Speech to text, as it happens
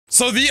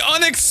So the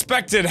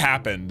unexpected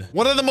happened.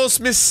 One of the most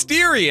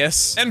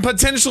mysterious and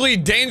potentially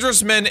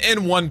dangerous men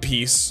in One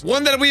Piece,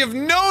 one that we have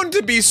known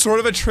to be sort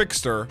of a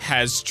trickster,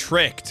 has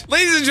tricked.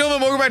 Ladies and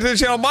gentlemen, welcome back to the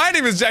channel. My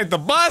name is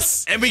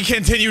JackTheBus, and we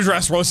continue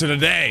Dressrosa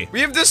today. We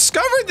have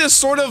discovered this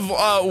sort of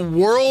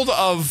world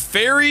of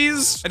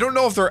fairies. I don't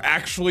know if they're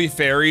actually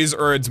fairies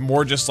or it's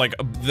more just like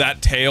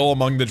that tale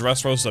among the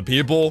Dressrosa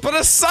people. But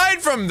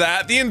aside from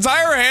that, the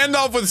entire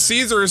handoff with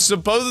Caesar is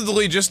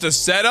supposedly just a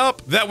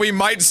setup that we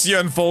might see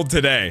unfold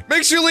today.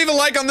 Make sure you leave a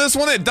like on this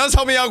one. It does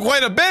help me out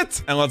quite a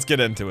bit. And let's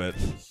get into it.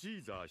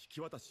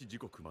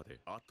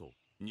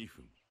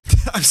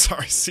 I'm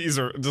sorry,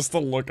 Caesar. Just the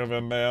look of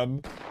him,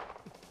 man.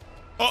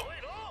 Oh.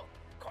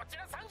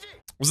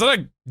 Was that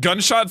a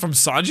gunshot from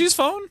Sanji's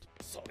phone?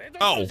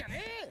 Oh.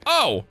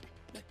 Oh.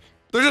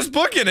 They're just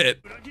booking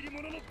it.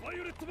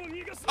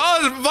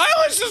 Oh,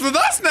 Violet's just with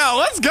us now.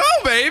 Let's go,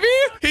 baby.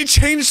 He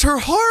changed her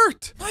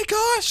heart. My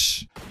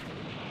gosh.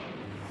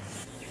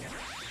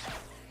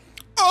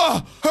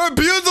 Oh, her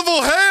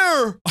beautiful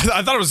hair.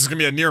 I thought it was just gonna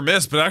be a near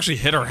miss, but it actually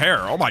hit her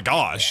hair. Oh my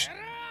gosh.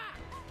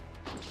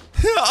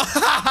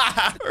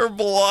 Her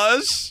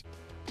blush.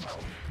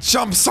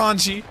 Jump,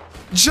 Sanji.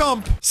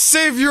 Jump.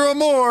 Save your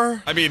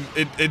amour. I mean,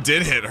 it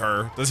did hit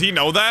her. Does he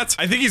know that?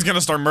 I think he's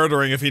gonna start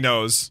murdering if he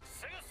knows.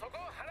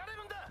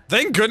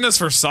 Thank goodness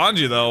for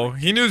Sanji, though.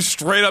 He knew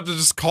straight up to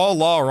just call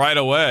law right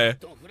away.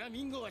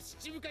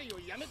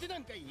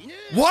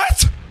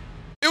 What?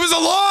 It was a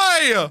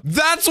lie!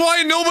 That's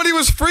why nobody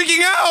was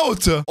freaking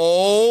out!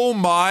 Oh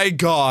my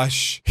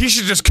gosh. He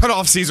should just cut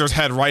off Caesar's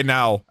head right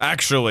now,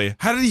 actually.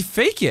 How did he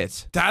fake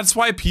it? That's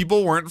why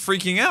people weren't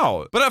freaking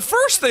out. But at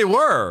first they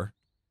were.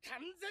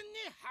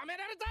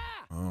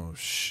 Oh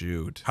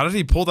shoot. How did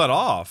he pull that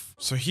off?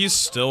 So he's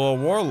still a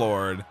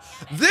warlord.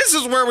 This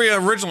is where we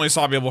originally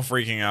saw people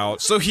freaking out.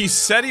 So he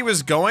said he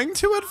was going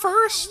to at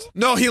first?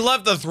 No, he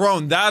left the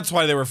throne. That's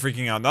why they were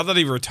freaking out. Not that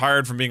he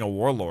retired from being a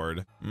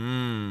warlord.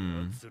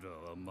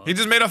 He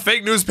just made a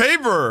fake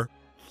newspaper.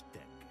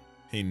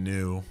 He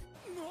knew.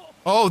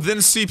 Oh, then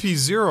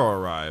CP0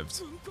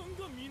 arrived.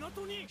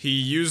 He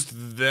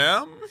used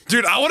them?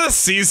 Dude, I want to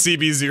see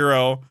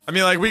CP0. I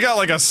mean, like, we got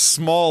like a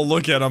small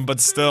look at them, but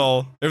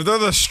still. If they're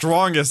the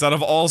strongest out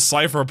of all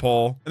Cypher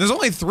Pole. And there's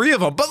only 3 of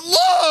them, but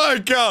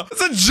look!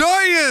 It's a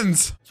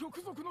giant!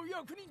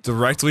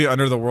 Directly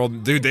under the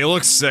world. Dude, they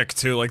look sick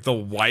too. Like the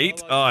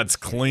white, oh, it's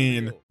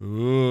clean.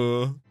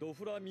 Ooh.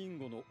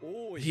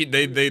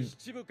 They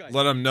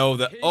let him know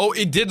that, oh,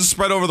 it did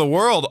spread over the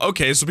world.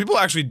 Okay, so people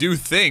actually do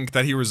think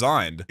that he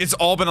resigned. It's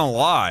all been a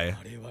lie.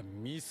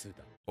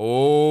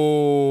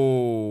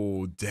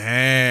 Oh,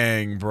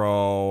 dang,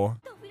 bro.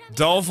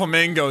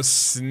 Doflamingo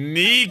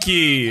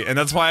sneaky, and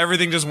that's why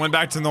everything just went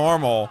back to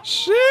normal.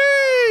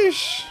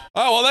 Sheesh.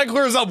 Oh, well, that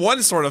clears up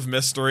one sort of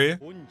mystery.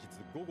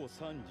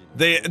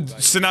 They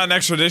sent out an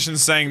extradition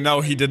saying,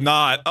 no, he did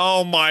not.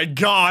 Oh my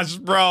gosh,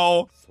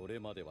 bro.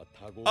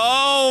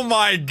 Oh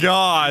my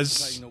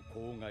gosh.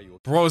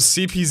 Bro,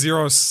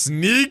 CP0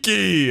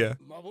 sneaky.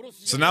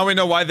 So now we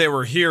know why they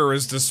were here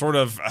is to sort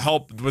of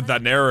help with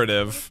that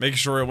narrative. Make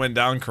sure it went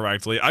down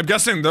correctly. I'm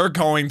guessing they're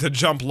going to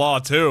jump law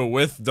too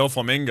with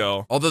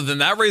Doflamingo. Although then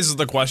that raises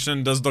the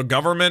question, does the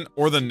government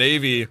or the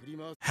Navy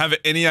have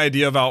any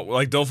idea about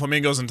like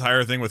Doflamingo's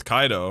entire thing with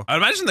Kaido? I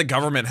imagine the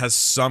government has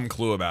some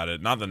clue about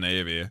it, not the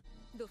Navy.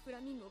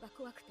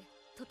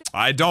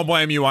 I don't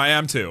blame you, I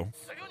am too.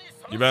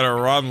 You better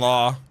run,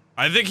 Law.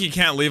 I think he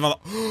can't leave on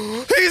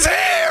the- He's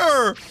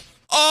here!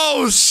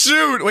 Oh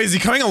shoot! Wait, is he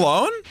coming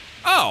alone?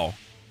 Oh.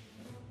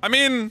 I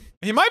mean,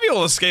 he might be able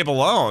to escape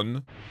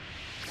alone.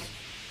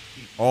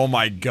 Oh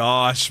my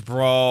gosh,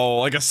 bro.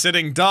 Like a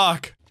sitting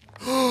duck.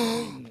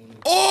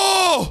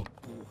 Oh!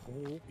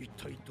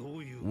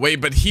 Wait,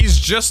 but he's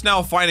just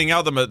now finding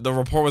out that the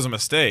report was a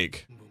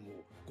mistake.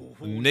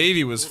 The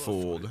Navy was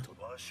fooled.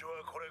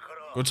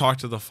 Go talk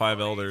to the 5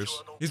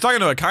 elders. He's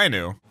talking to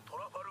Akainu.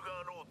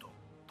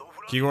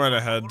 He went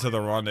ahead to the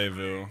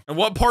rendezvous. And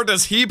what part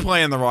does he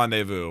play in the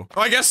rendezvous?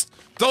 Oh, I guess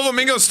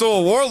Doflamingo's still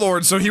a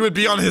warlord, so he would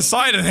be on his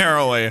side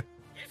inherently.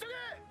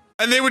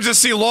 And they would just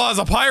see Law as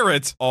a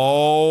pirate.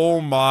 Oh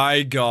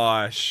my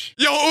gosh.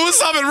 Yo,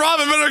 Usopp and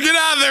Robin better get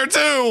out of there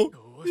too.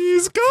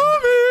 He's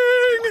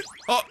coming.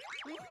 Oh,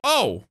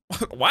 oh,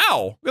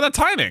 wow. Look at that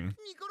timing.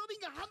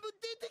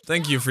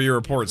 Thank you for your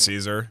report,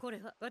 Caesar.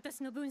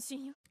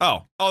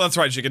 Oh, that's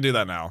right. She can do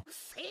that now.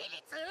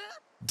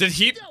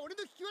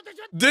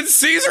 Did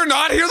Caesar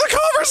not hear the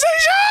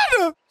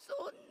conversation?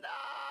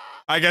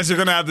 I guess you're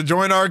gonna have to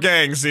join our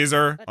gang,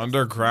 Caesar.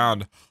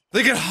 Underground.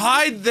 They can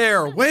hide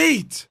there.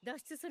 Wait.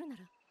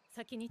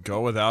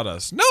 Go without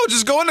us. No,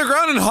 just go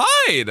underground and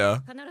hide.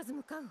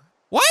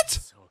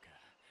 What?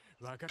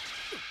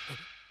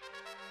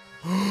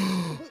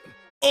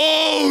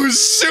 Oh,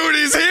 shoot,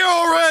 he's here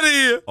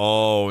already.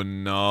 Oh,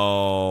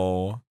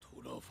 no.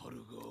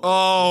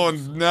 Oh,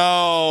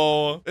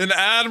 no. An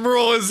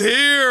admiral is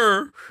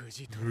here.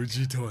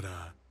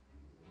 Fujitora.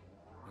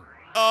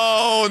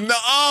 Oh no,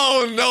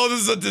 oh no,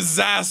 this is a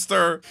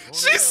disaster.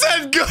 She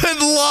said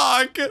good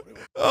luck.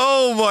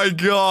 Oh my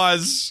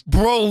gosh.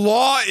 Bro,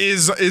 Law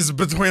is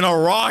between a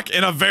rock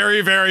and a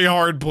very, very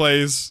hard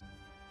place.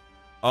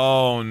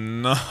 Oh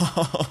no.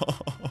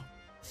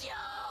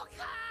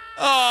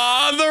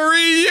 Oh,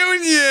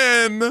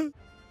 the reunion.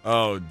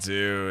 Oh,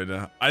 dude.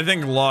 I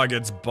think Law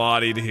gets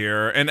bodied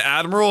here. And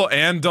Admiral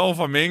and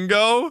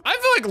Doflamingo? I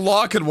feel like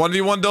Law could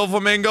 1v1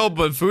 Doflamingo,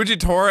 but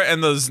Fujitora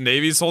and those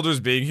Navy soldiers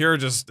being here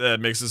just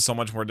makes it so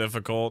much more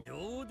difficult.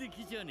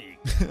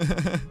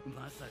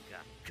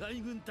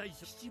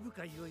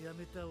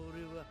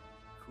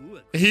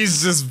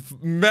 He's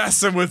just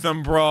messing with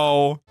him,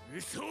 bro.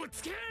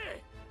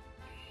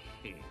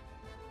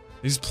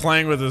 He's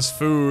playing with his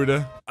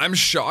food. I'm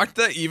shocked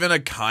that even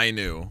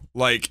Akainu,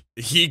 like,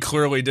 he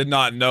clearly did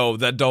not know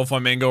that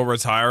Doflamingo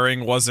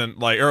retiring wasn't,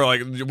 like, or,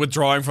 like,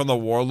 withdrawing from the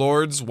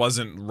warlords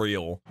wasn't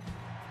real.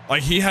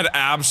 Like, he had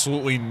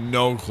absolutely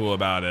no clue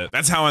about it.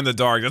 That's how in the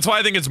dark. That's why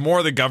I think it's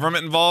more the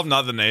government involved,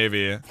 not the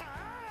Navy.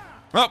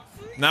 Oh,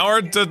 now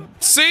we're to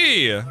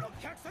sea.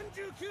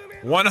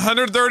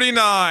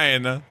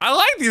 139. I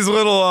like these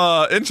little,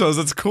 intros.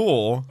 It's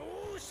cool.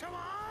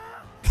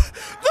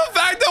 The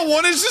fact that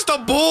one is just a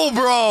bull,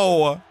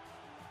 bro.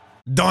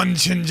 Don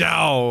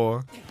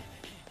Chinjiao.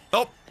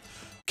 Oh,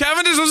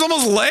 Cavendish was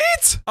almost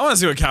late? I want to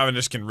see what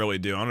Cavendish can really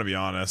do. I'm gonna be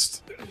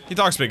honest. He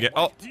talks big.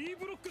 Oh,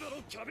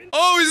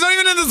 he's not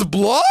even in this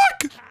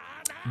block?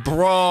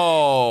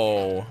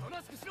 Bro.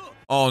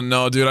 Oh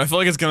no, dude. I feel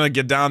like it's gonna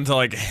get down to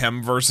like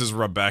him versus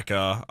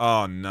Rebecca.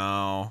 Oh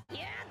no.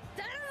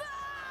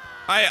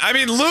 I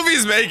mean,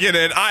 Luffy's making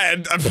it.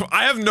 I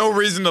have no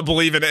reason to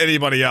believe in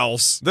anybody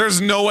else. There's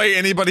no way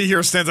anybody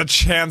here stands a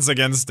chance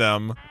against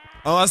him.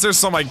 Unless there's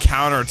some, like,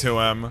 counter to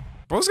him.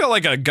 Bro's got,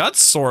 like, a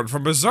guts sword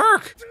from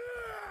Berserk.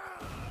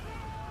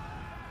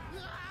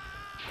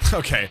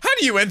 Okay, how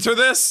do you enter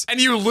this? And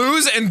you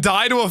lose and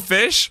die to a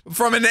fish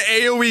from an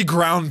AoE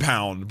ground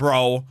pound,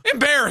 bro.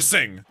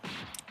 Embarrassing.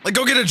 Like,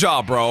 go get a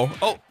job, bro.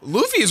 Oh,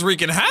 Luffy's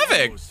wreaking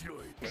havoc.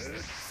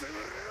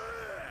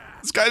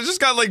 This guy's just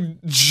got, like,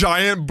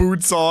 giant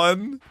boots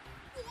on.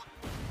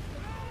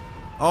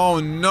 Oh,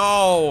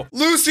 no.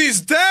 Lucy's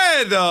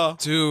dead!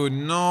 Dude,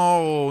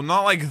 no.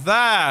 Not like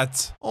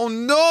that. Oh,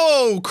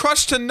 no.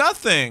 Crushed to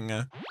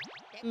nothing.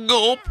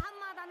 Gulp.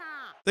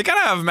 They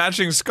gotta have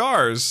matching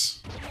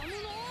scars.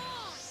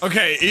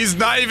 Okay, he's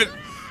not even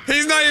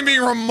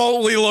being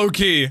remotely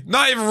low-key.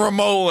 Not even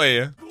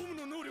remotely.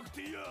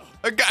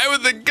 A guy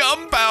with the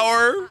gum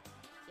power.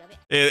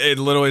 It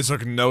literally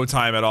took no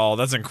time at all.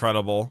 That's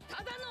incredible.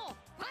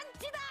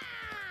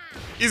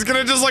 He's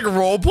gonna just like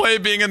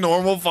roleplay being a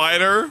normal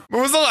fighter.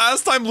 When was the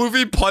last time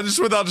Luffy punched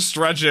without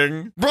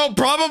stretching? Bro,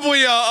 probably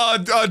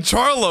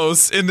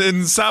Charlos in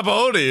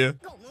Sabaody.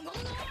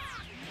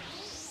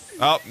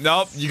 Oh,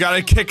 nope, you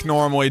gotta kick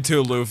normally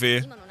too,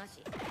 Luffy.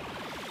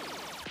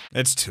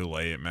 It's too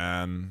late,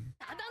 man.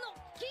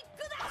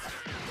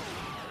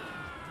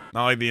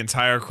 Not like the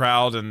entire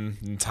crowd and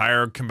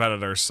entire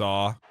competitor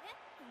saw.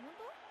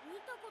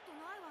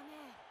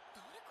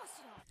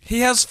 He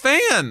has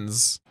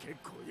fans!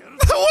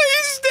 The way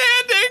he's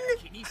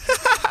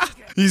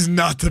standing! He's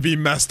not to be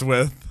messed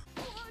with.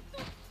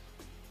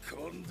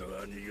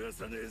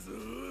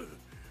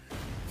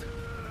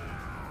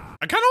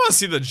 I kinda wanna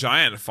see the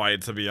giant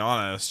fight, to be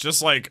honest.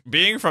 Just like,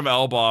 being from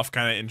Elbaf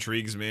kinda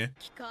intrigues me.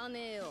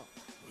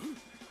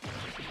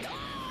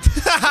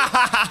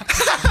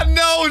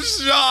 No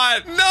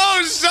shot!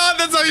 No shot!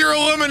 That's how you're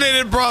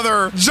eliminated,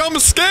 brother! Jump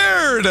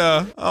scared!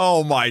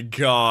 Oh my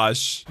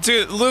gosh.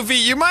 Dude, Luffy,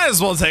 you might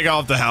as well take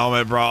off the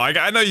helmet, bro.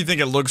 I know you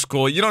think it looks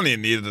cool. You don't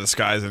even need a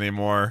disguise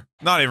anymore.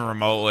 Not even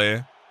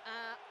remotely.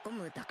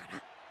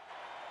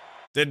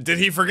 Did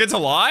he forget to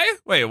lie?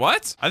 Wait,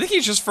 what? I think he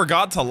just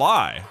forgot to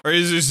lie. Or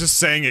he's just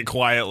saying it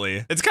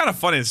quietly. It's kind of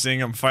funny seeing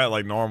him fight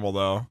like normal,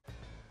 though.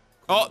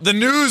 Oh, the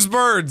news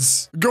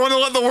birds! Going to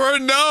let the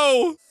world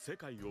know!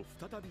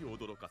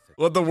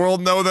 Let the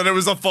world know that it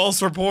was a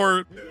false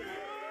report.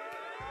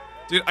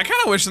 Dude, I kind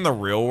of wish in the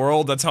real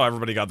world that's how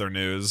everybody got their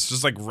news.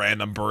 Just like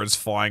random birds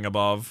flying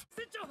above.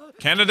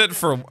 Candidate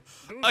for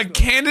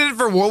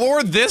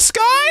warlord? This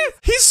guy?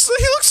 He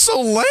looks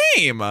so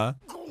lame. I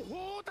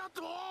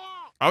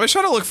always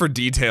try to look for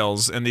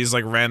details in these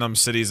like random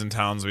cities and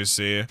towns we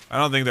see. I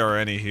don't think there are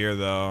any here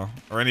though,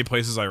 or any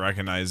places I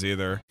recognize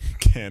either.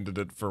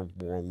 Candidate for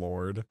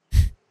warlord.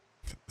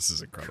 This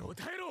is incredible.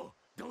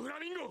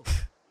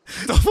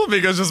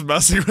 Doflamingo's just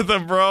messing with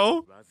him,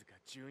 bro.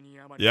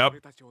 Yep.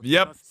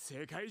 Yep.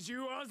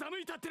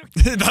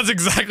 That's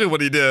exactly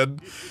what he did.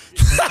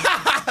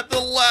 The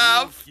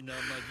laugh.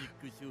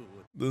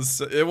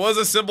 It was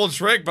a simple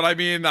trick, but I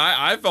mean,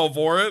 I fell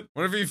for it.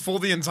 What if you fool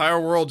the entire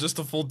world just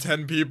to fool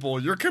 10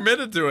 people? You're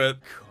committed to it.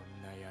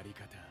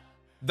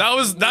 That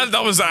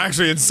was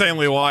actually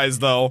insanely wise,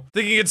 though.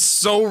 Thinking it's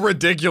so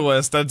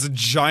ridiculous that it's a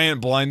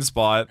giant blind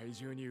spot.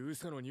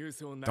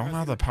 Don't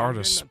have the power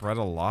to spread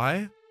a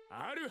lie?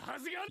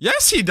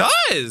 Yes, he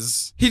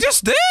does! He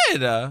just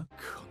did!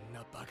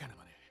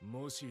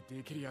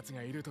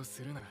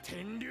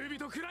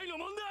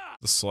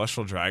 The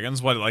celestial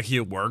dragons? What, like he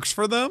works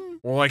for them?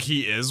 Or like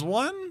he is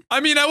one? I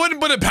mean, I wouldn't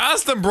put it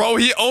past him, bro.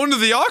 He owned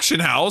the auction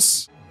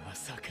house.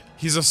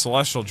 He's a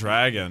celestial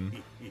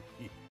dragon.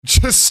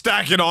 Just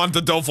stack it on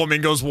to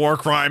Doflamingo's war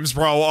crimes,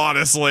 bro,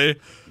 honestly.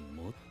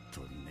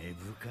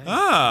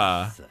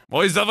 Ah.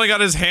 Well, he's definitely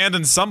got his hand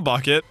in some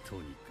bucket.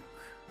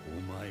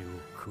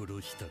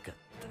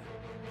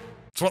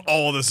 That's what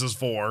all this is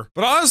for.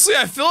 But honestly,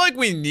 I feel like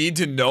we need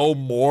to know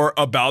more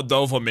about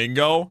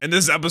Doflamingo, and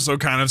this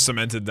episode kind of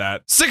cemented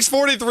that.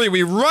 6:43,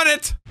 we run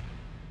it!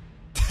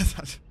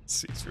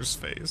 Caesar's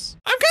face.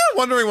 I'm kind of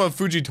wondering what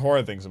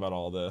Fujitora thinks about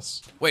all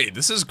this. Wait,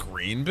 this is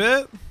green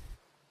bit?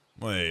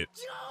 Wait.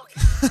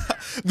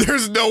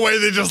 There's no way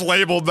they just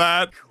labeled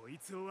that.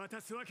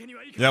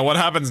 Yeah, what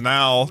happens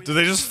now? Do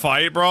they just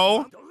fight,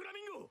 bro?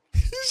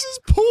 He's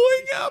just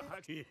pulling up.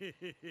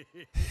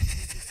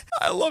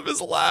 I love his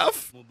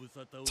laugh.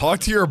 Talk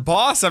to your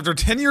boss after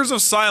 10 years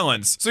of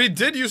silence. So he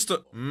did used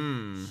to.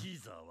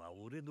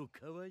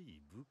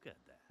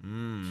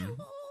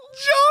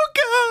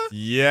 Joker!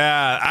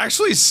 Yeah,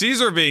 actually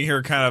Caesar being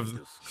here kind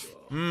of.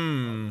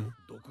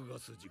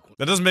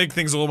 That does make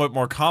things a little bit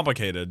more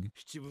complicated.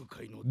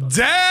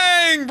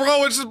 Dang,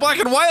 bro, it's just black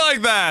and white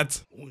like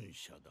that.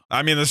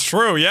 I mean, that's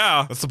true,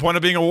 yeah. That's the point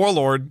of being a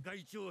warlord.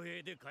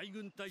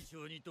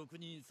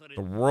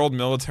 The World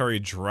Military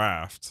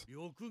Draft.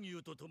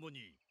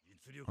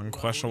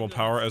 Unquestionable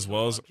power as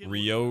well as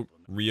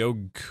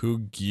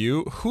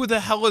Ryokugyu? Who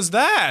the hell is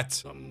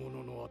that?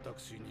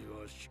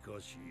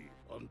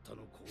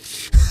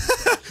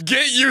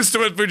 Get used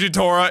to it,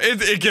 Fujitora.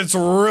 It gets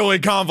really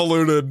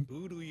convoluted.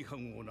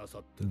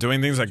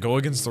 Doing things that go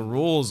against the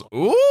rules.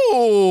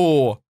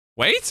 Ooh!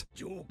 Wait?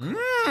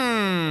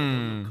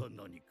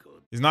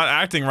 He's not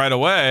acting right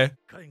away.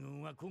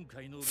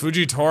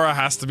 Fujitora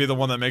has to be the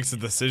one that makes the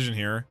decision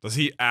here. Does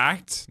he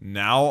act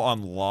now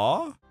on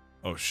law?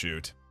 Oh,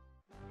 shoot.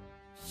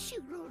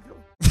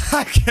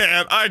 I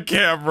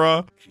can't,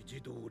 bro.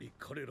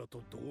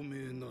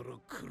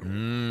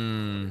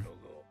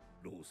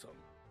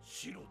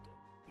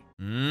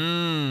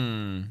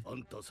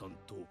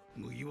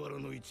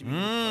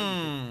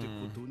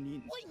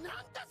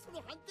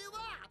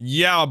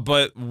 Yeah,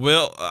 but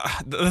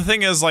the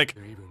thing is, like,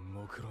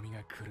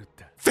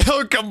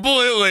 failed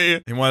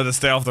completely. He wanted to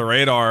stay off the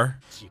radar.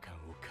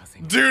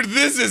 Dude,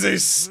 this is a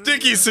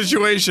sticky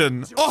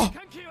situation. Oh,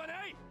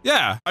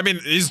 yeah. I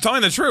mean, he's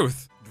telling the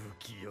truth.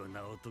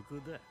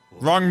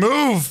 Wrong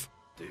move.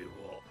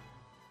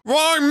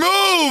 Wrong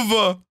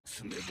move.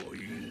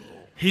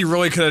 He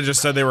really could have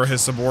just said they were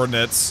his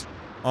subordinates.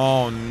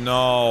 Oh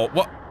no.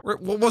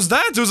 What was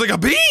that? It was like a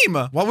beam.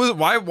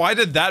 Why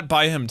did that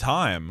buy him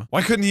time?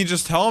 Why couldn't he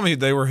just tell me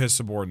they were his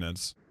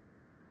subordinates?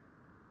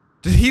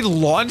 Did he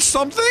launch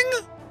something?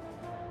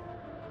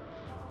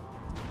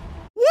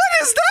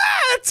 What is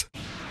that?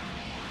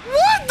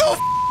 What the f***?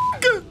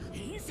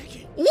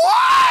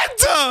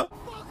 What?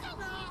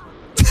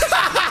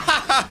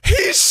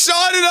 He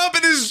shot it up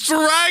and is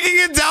dragging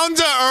it down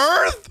to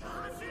Earth?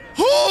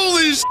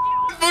 Holy shit,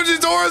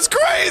 Fujitora'S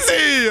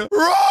crazy!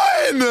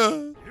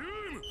 Run!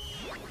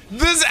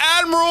 This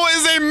admiral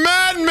is a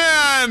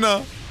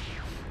madman!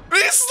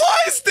 He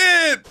sliced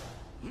it!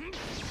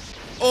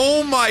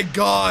 Oh my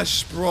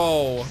gosh,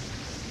 bro.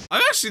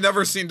 I've actually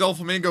never seen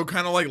Doflamingo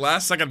kind of like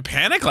last second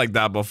panic like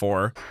that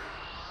before.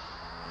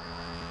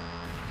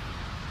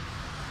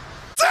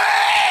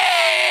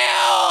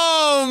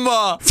 Damn!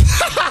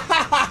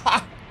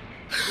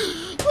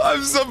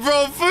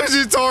 Bro,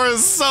 Fujitora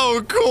is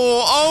so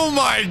cool. Oh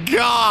my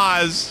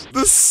gosh.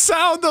 The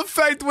sound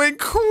effect went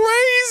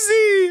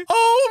crazy.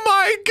 Oh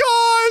my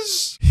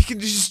gosh. He can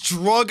just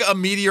drug a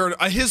meteor.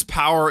 His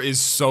power is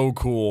so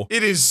cool.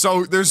 It is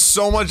so, there's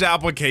so much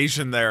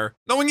application there.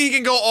 Knowing he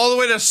can go all the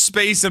way to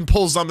space and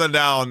pull something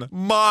down.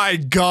 My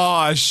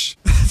gosh.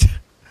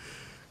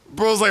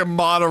 Bro's like,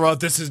 Madara,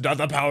 this is not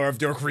the power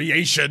of your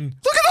creation.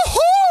 Look at the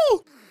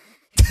hole.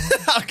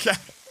 Okay.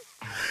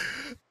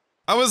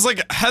 I was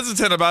like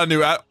hesitant about a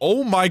new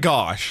oh my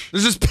gosh.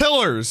 There's just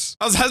pillars.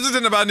 I was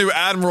hesitant about a new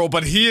admiral,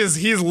 but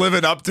he's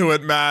living up to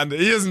it, man.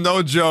 He is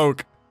no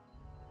joke.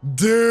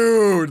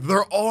 Dude,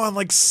 they're all on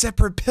like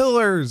separate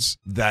pillars.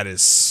 That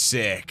is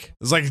sick.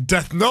 It's like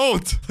Death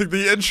Note, like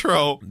the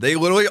intro. They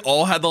literally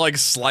all had to like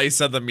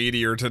slice at the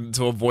meteor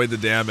to avoid the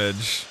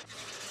damage.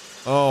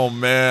 Oh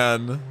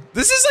man.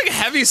 This is like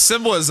heavy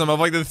symbolism of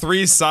like the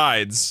three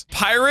sides.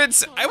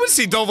 Pirates, I would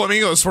see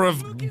Doflamingo sort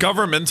of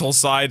governmental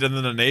side and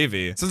then the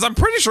Navy. Since I'm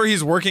pretty sure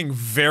he's working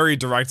very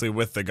directly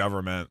with the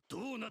government.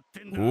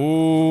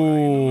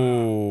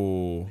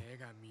 Ooh.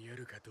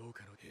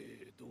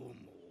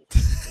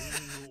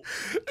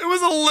 It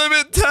was a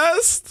limit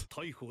test.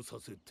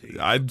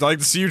 I'd like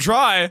to see you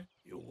try.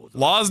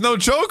 Law's no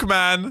joke,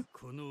 man.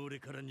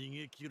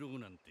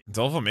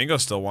 Doflamingo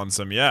still wants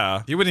him,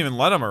 yeah. He wouldn't even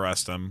let him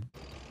arrest him.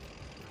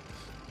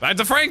 Back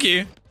to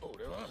Frankie.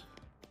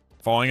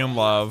 Falling in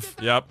love,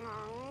 yep.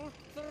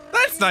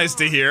 That That's nice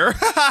to hear.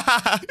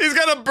 He's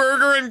got a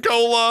burger and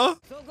cola.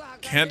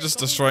 Can't just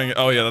destroy.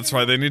 Oh yeah, that's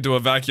right. They need to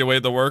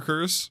evacuate the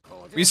workers.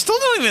 We still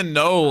don't even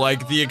know,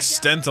 like, the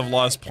extent of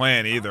Law's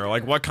plan either.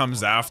 Like, what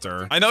comes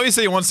after? I know he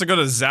said he wants to go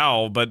to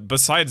Zhao, but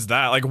besides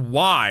that, like,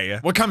 why?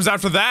 What comes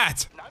after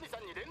that?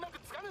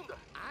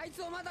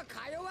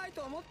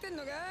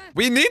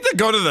 We need to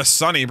go to the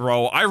Sunny,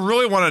 bro. I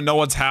really want to know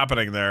what's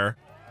happening there.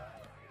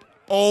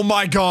 Oh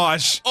my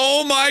gosh.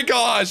 Oh my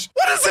gosh.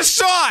 What is this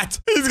shot?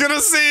 He's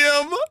gonna see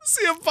him.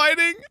 See him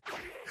fighting.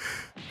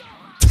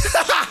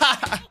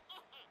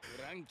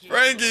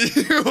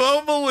 Frankie, you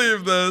won't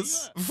believe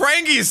this.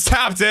 Frankie's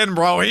tapped in,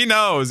 bro. He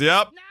knows.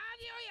 Yep.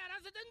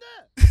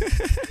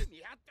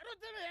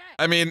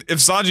 I mean, if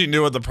Sanji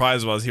knew what the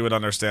prize was, he would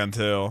understand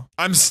too.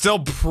 I'm still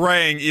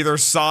praying either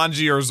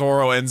Sanji or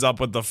Zoro ends up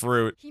with the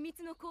fruit.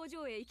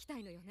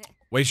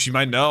 Wait, she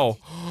might know.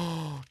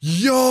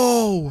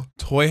 Yo!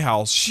 Toy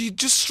House. She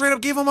just straight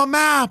up gave him a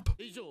map.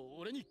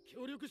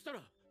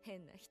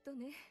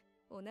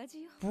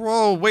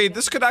 Bro, wait,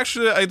 this could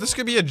actually, this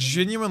could be a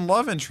genuine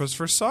love interest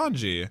for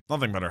Sanji.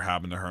 Nothing better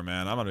happened to her,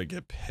 man. I'm gonna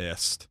get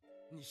pissed.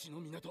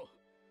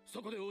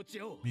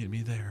 Meet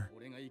me there.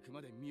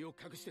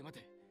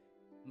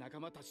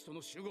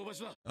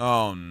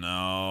 Oh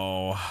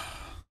no.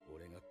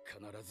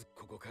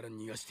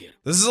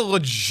 This is a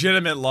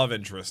legitimate love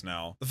interest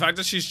now. The fact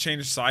that she's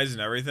changed size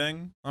and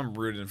everything, I'm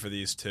rooting for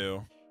these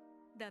two.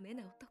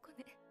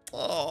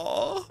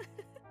 Oh.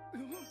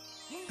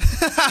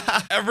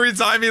 Every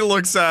time he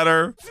looks at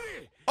her.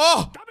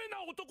 Oh!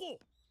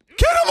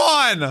 Get him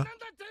on!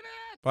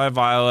 Bye,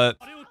 Violet.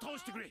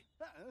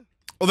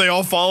 Oh, they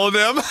all followed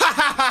him?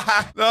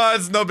 No,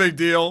 it's no big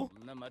deal.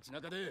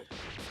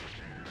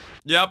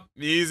 Yep,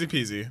 easy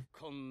peasy.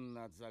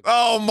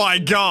 Oh my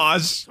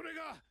gosh!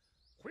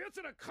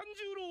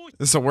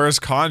 This is the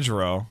worst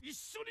Kanjuro.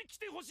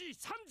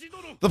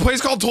 The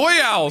place called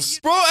Toy House!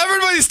 Bro,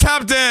 everybody's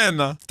tapped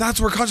in! That's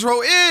where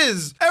Kanjuro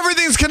is!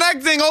 Everything's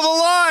connecting, all the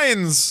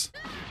lines!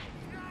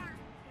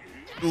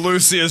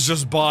 Lucy is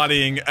just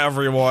bodying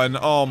everyone.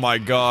 Oh my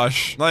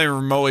gosh. Not even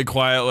remotely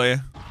quietly.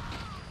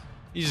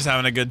 He's just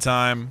having a good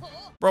time.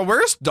 Bro,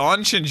 where's Don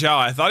Chinchao?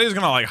 I thought he was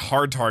gonna like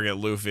hard target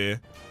Luffy.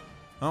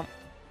 Oh.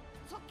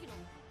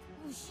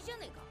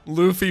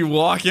 Luffy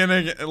locking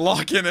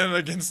in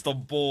against the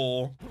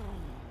bull.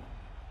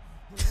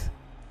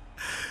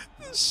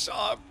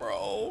 Shot,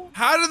 bro.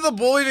 How did the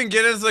bull even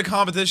get into the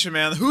competition,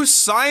 man? Who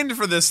signed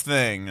for this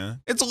thing?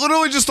 It's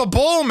literally just a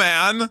bull,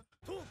 man.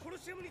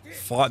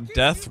 Fought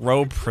death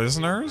row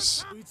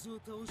prisoners?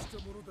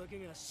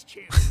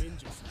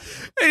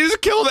 He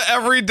just killed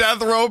every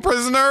death row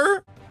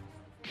prisoner?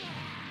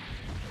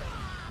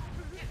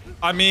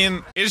 I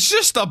mean, it's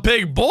just a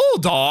big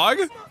bulldog.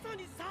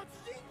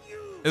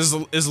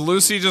 Is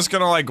Lucy just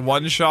gonna like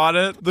one-shot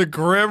it? The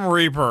Grim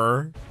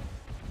Reaper.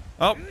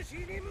 Oh,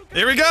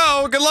 here we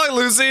go. Good luck,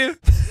 Lucy.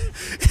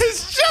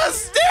 It's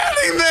just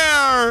standing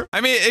there. I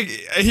mean,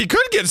 he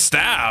could get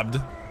stabbed.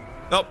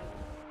 Oh.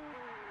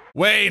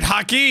 Wait,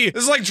 Haki.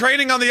 This is like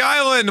training on the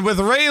island with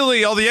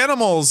Rayleigh, all the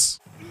animals.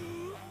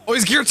 Oh,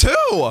 he's gear 2.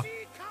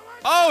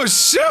 Oh,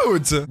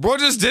 shoot. Bro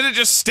just did it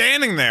just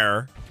standing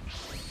there.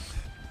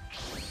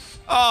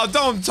 Oh,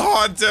 don't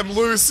taunt him,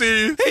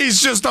 Lucy. He's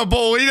just a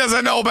bull. He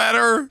doesn't know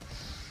better.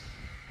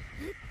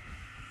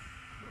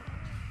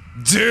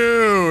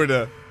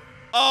 Dude.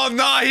 Oh,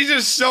 no, he's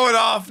just showing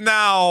off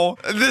now.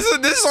 This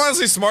is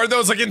honestly smart,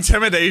 though. It's like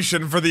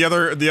intimidation for the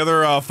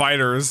other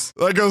fighters.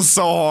 That goes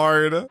so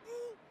hard.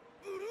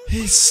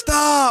 He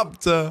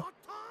stopped.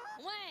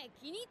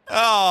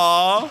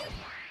 Aww.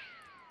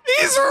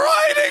 He's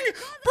riding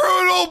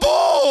Brutal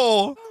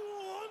Bull.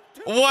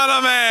 What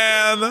a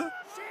man.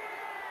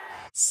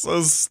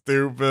 So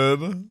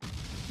stupid.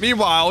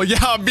 Meanwhile,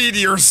 yeah,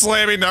 meteor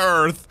slamming to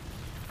Earth.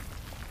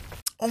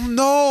 Oh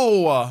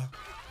no.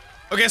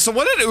 Okay, so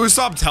what did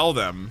Usopp tell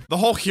them? The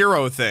whole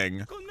hero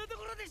thing.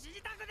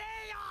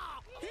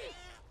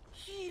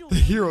 The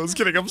hero's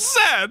getting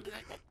upset.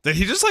 Did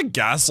he just like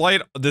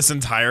gaslight this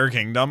entire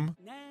kingdom?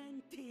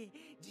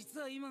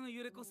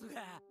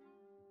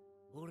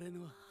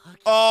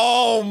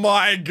 Oh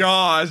my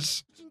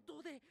gosh.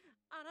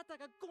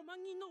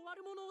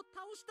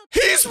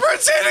 He's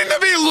pretending to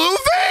be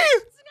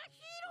Luffy?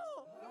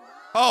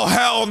 Oh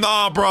hell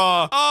nah,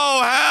 bruh.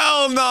 Oh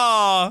hell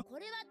nah.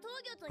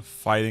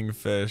 Fighting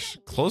fish.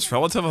 Close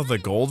relative of the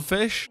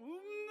goldfish?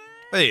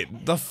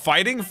 Wait, the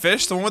fighting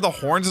fish, the one with the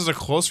horns, is a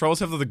close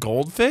relative of the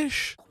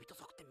goldfish?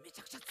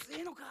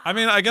 I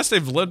mean, I guess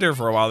they've lived here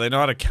for a while. They know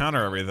how to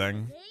counter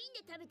everything.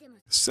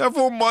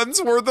 Several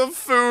months worth of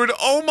food.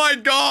 Oh my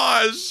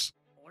gosh.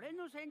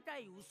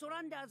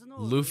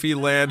 Luffy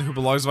land, who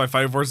belongs to my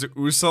fighting force, the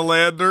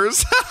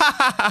Usalanders.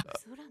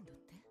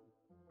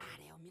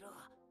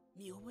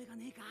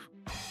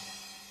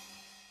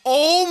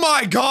 Oh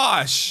my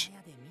gosh.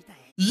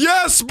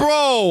 Yes,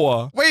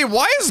 bro. Wait,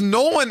 why is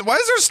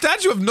there a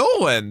statue of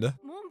Noland?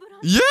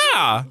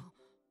 Yeah.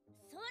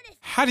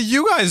 How do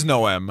you guys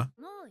know him?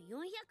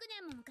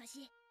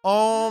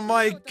 Oh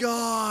my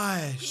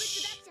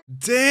gosh.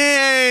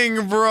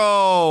 Dang,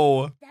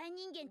 bro.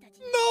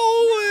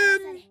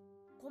 Nolan.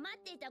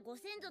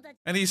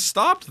 And he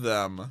stopped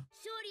them.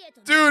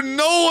 Dude,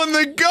 Nolan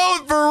the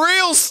GOAT for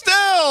real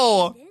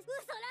still.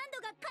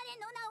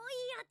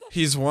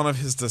 He's one of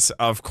his,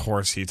 of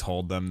course he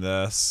told them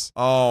this.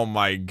 Oh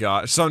my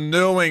gosh. So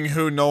knowing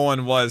who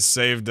Nolan was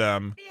saved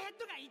them.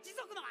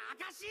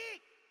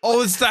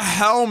 Oh, it's the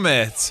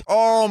helmet.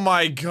 Oh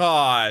my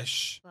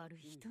gosh.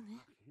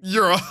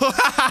 You're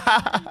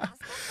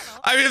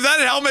I mean, if that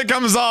helmet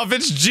comes off,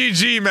 it's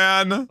GG,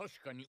 man.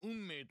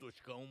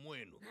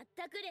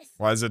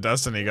 Why is it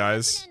Destiny,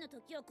 guys?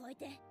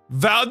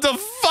 Vowed to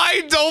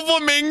fight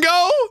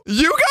Doflamingo?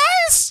 You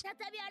guys?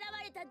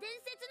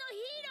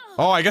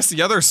 Oh, I guess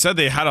the others said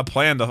they had a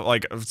plan to,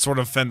 like, sort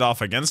of fend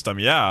off against them.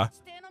 Yeah.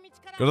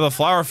 Go to the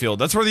flower field.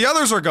 That's where the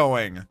others are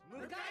going.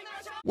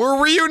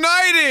 We're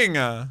reuniting.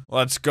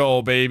 Let's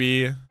go,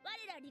 baby.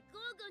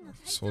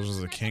 Soldiers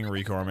of the King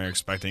Rico Army are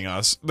expecting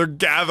us. They're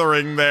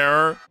gathering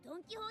there.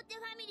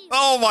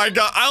 Oh my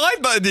god. I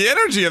like the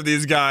energy of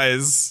these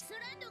guys.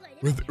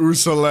 With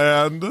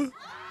Usaland.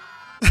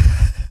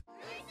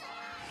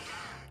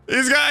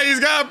 He's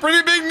got a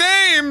pretty big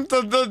name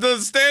to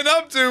stand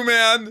up to,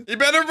 man. He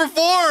better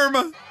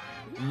perform.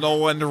 No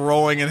one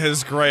rowing in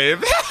his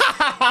grave.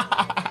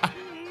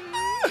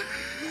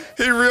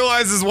 He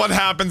realizes what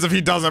happens if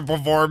he doesn't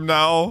perform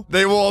now.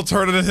 They will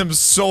alternate him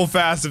so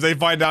fast if they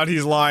find out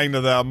he's lying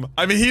to them.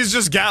 I mean, he's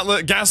just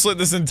gaslit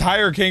this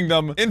entire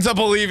kingdom into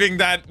believing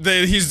that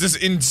he's this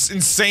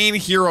insane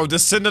hero,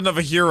 descendant of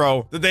a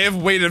hero that they have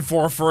waited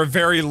for a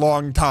very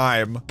long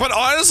time. But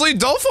honestly,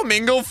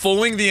 Doflamingo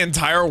fooling the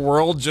entire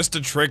world just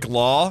to trick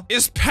Law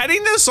is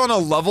pettiness on a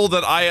level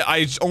that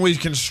I only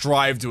can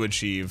strive to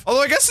achieve.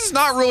 Although I guess it's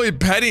not really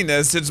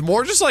pettiness, it's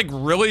more just like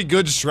really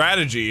good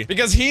strategy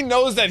because he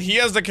knows that he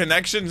has the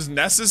connections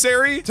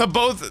necessary to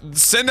both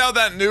send out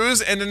that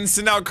news and then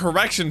send out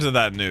correction to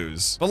that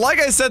news. But like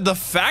I said, the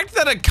fact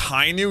that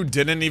Akainu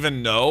didn't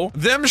even know,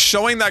 them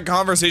showing that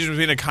conversation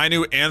between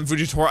Akainu and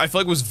Fujitora, I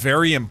feel like was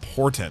very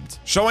important.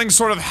 Showing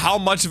sort of how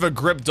much of a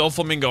grip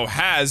Doflamingo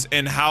has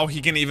and how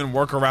he can even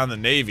work around the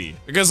Navy.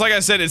 Because like I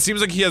said, it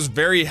seems like he has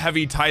very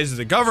heavy ties to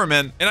the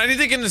government, and I need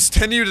to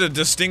continue to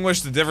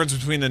distinguish the difference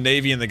between the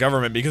Navy and the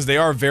government because they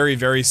are very,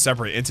 very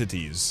separate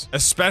entities,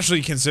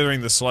 especially considering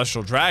the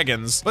Celestial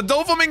Dragons. But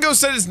Doflamingo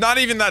said it's not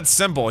even that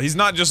simple. He's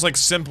not just like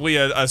simply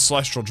a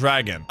celestial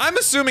dragon. I'm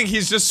assuming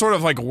he's just sort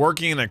of like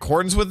working in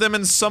accordance with them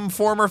in some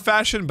form or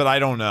fashion, but I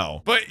don't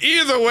know. But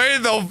either way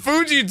though,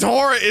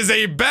 Fujitora is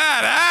a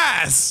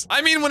badass.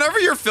 I mean, whenever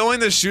you're filling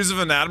the shoes of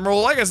an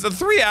admiral, like I said, the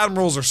three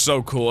admirals are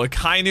so cool.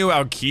 Akainu,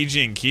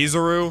 Aokiji, and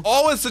Kizaru.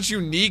 All with such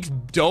unique,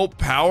 dope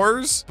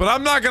powers. But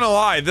I'm not gonna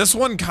lie, this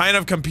one kind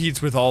of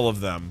competes with all of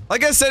them.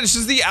 Like I said, it's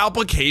just the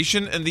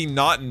application and the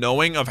not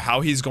knowing of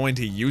how he's going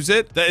to use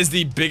it that is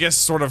the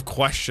biggest sort of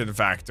question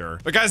factor.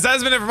 But guys, that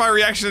has been it for my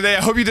reaction today.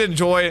 I hope you did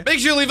enjoy. Make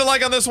sure you leave a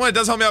like on this one. It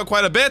does help me out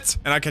quite a bit.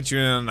 And I'll catch you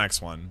in the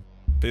next one.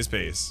 Peace,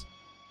 peace.